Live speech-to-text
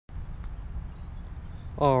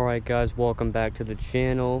Alright guys, welcome back to the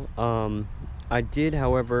channel. I did,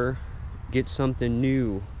 however, get something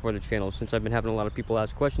new for the channel since I've been having a lot of people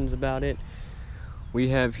ask questions about it. We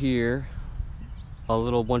have here a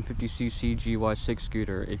little 150cc GY6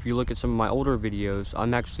 scooter. If you look at some of my older videos,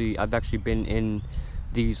 I've actually been in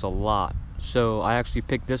these a lot. So I actually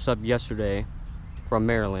picked this up yesterday from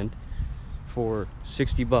Maryland for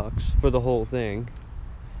 60 bucks for the whole thing.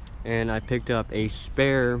 And I picked up a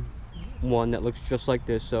spare one that looks just like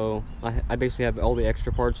this, so I basically have all the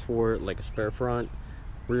extra parts for it, like a spare front,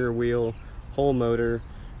 rear wheel, whole motor,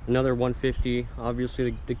 another 150.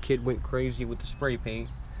 Obviously the kid went crazy with the spray paint,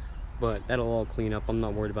 but that'll all clean up. I'm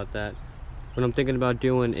not worried about that. What I'm thinking about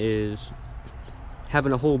doing is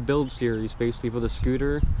having a whole build series basically for the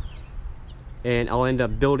scooter, and I'll end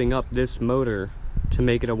up building up this motor to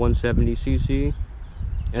make it a 170cc,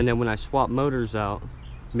 and then when I swap motors out,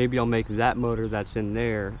 maybe I'll make that motor that's in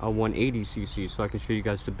there a 180cc, so I can show you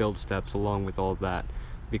guys the build steps along with all of that,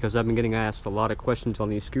 because I've been getting asked a lot of questions on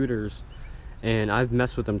these scooters and I've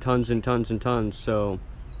messed with them tons and tons and tons. So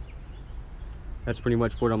that's pretty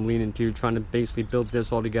much what I'm leaning to, trying to basically build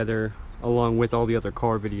this all together along with all the other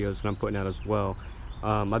car videos that I'm putting out as well.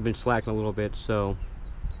 I've been slacking a little bit, so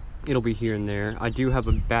it'll be here and there. I do have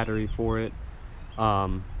a battery for it,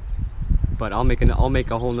 but I'll make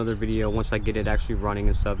a whole nother video once I get it actually running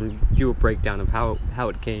and stuff, and do a breakdown of how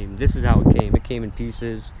it came. This is how it came. It came in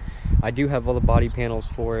pieces. I do have all the body panels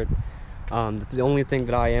for it. The only thing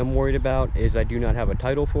that I am worried about is I do not have a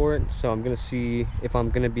title for it, so I'm gonna see if I'm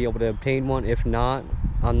gonna be able to obtain one. If not,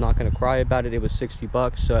 I'm not gonna cry about it. It was 60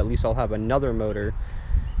 bucks, so at least I'll have another motor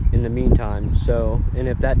in the meantime. So, and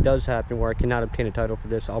if that does happen where I cannot obtain a title for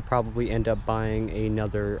this, I'll probably end up buying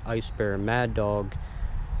another Ice Bear Mad Dog,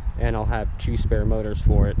 and I'll have 2 spare motors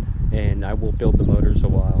for it, and I will build the motors a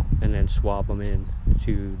while and then swap them in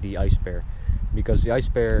to the Ice Bear, because the Ice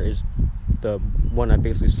Bear is the one I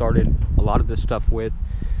basically started a lot of this stuff with.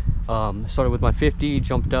 Started with my 50,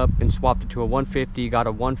 jumped up and swapped it to a 150, got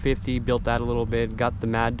a 150, built that a little bit, got the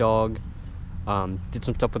Mad Dog, did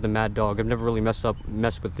some stuff with the Mad Dog. I've never really messed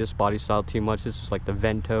with this body style too much. This is like the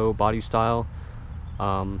Vento body style.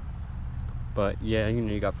 But yeah, you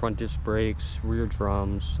know, you got front disc brakes, rear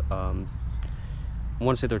drums. I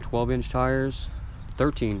want to say they're 12-inch tires,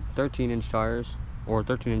 13-inch tires, or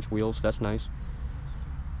 13-inch wheels. That's nice.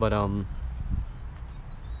 But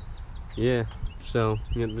yeah. So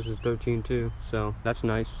yeah, this is 13 too. So that's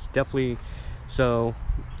nice. Definitely. So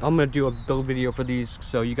I'm gonna do a build video for these,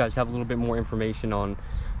 so you guys have a little bit more information on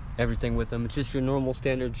everything with them. It's just your normal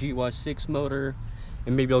standard GY6 motor,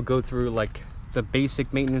 and maybe I'll go through like the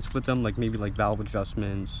basic maintenance with them, like maybe like valve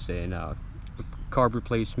adjustments and carb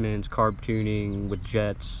replacements, carb tuning with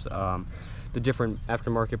jets, the different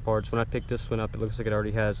aftermarket parts. When I picked this one up, it looks like it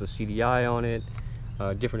already has a CDI on it,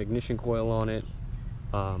 different ignition coil on it.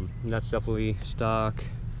 That's definitely stock.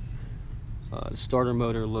 The starter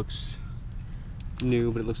motor looks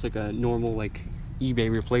new, but it looks like a normal like eBay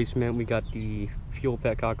replacement. We got the fuel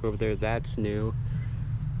petcock over there, that's new.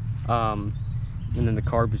 And then the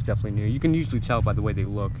carb is definitely new. You can usually tell by the way they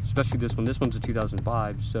look, especially this one. This one's a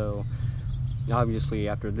 2005, so obviously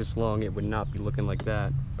after this long it would not be looking like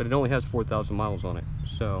that. But it only has 4,000 miles on it.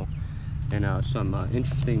 So, and some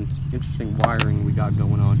interesting wiring we got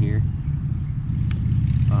going on here.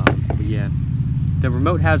 But yeah, the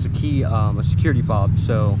remote has a key, a security fob.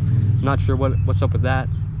 So I'm not sure what's up with that.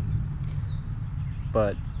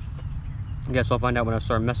 But I guess I'll find out when I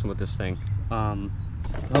start messing with this thing.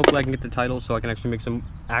 Hopefully I can get the title so I can actually make some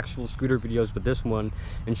actual scooter videos with this one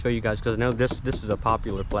and show you guys, because I know this is a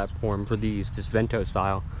popular platform for this Vento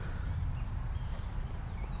style.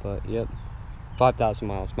 But yep, 5,000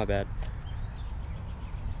 miles, my bad.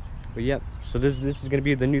 But yep, so this is gonna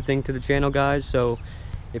be the new thing to the channel, guys. So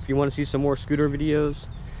if you want to see some more scooter videos,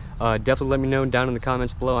 definitely let me know down in the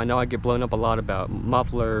comments below. I know I get blown up a lot about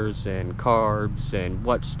mufflers and carbs and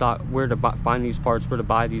what stock, where to find these parts, where to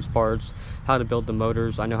buy these parts, how to build the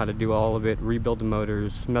motors. I know how to do all of it, rebuild the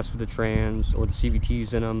motors, mess with the trans or the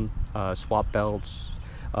CVTs in them, swap belts,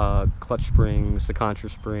 clutch springs, the contra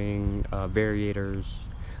spring, variators,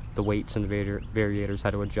 the weights and the variators,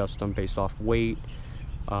 how to adjust them based off weight,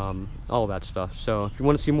 all that stuff. So if you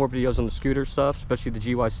want to see more videos on the scooter stuff, especially the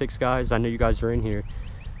GY6 guys, I know you guys are in here.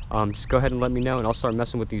 Just go ahead and let me know, and I'll start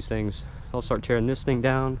messing with these things. I'll start tearing this thing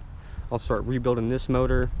down. I'll start rebuilding this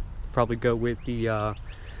motor. Probably go with the,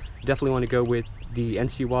 definitely want to go with the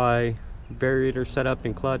NCY variator setup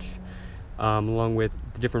and clutch, along with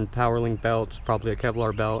the different power link belts, probably a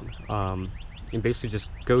Kevlar belt, and basically just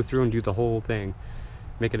go through and do the whole thing.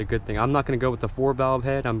 make it a good thing. I'm not going to go with the 4-valve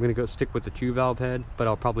head. I'm going to stick with the 2-valve head, but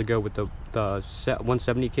I'll probably go with the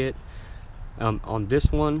 170 kit. On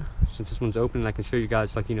this one, since this one's open, I can show you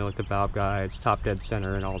guys, like, you know, like the valve guides, top dead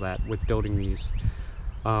center and all that with building these.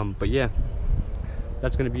 But yeah,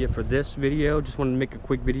 that's going to be it for this video. Just wanted to make a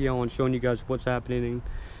quick video on showing you guys what's happening.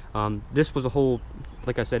 This was a whole,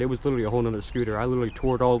 like I said, it was literally a whole nother scooter. I literally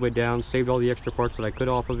tore it all the way down, saved all the extra parts that I could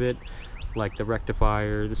off of it, like the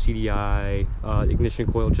rectifier, the CDI,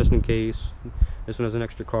 ignition coil, just in case. This one has an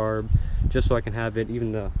extra carb, just so I can have it.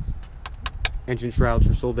 Even the engine shrouds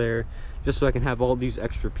are still there, just so I can have all these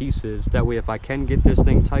extra pieces. That way, if I can get this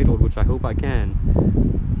thing titled, which I hope I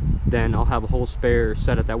can, then I'll have a whole spare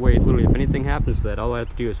set it. That way, literally, if anything happens to that, all I have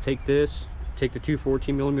to do is take this, take the two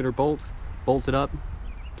 14mm bolts, bolt it up,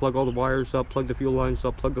 plug all the wires up, plug the fuel lines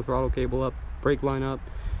up, plug the throttle cable up, brake line up,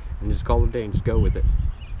 and just call it a day and just go with it.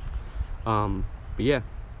 But yeah,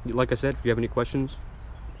 like I said, if you have any questions,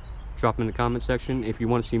 drop them in the comment section. If you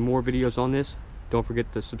want to see more videos on this, don't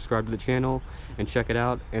forget to subscribe to the channel and check it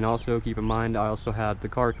out. And also keep in mind, I also have the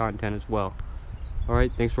car content as well.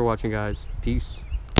 Alright, thanks for watching, guys. Peace.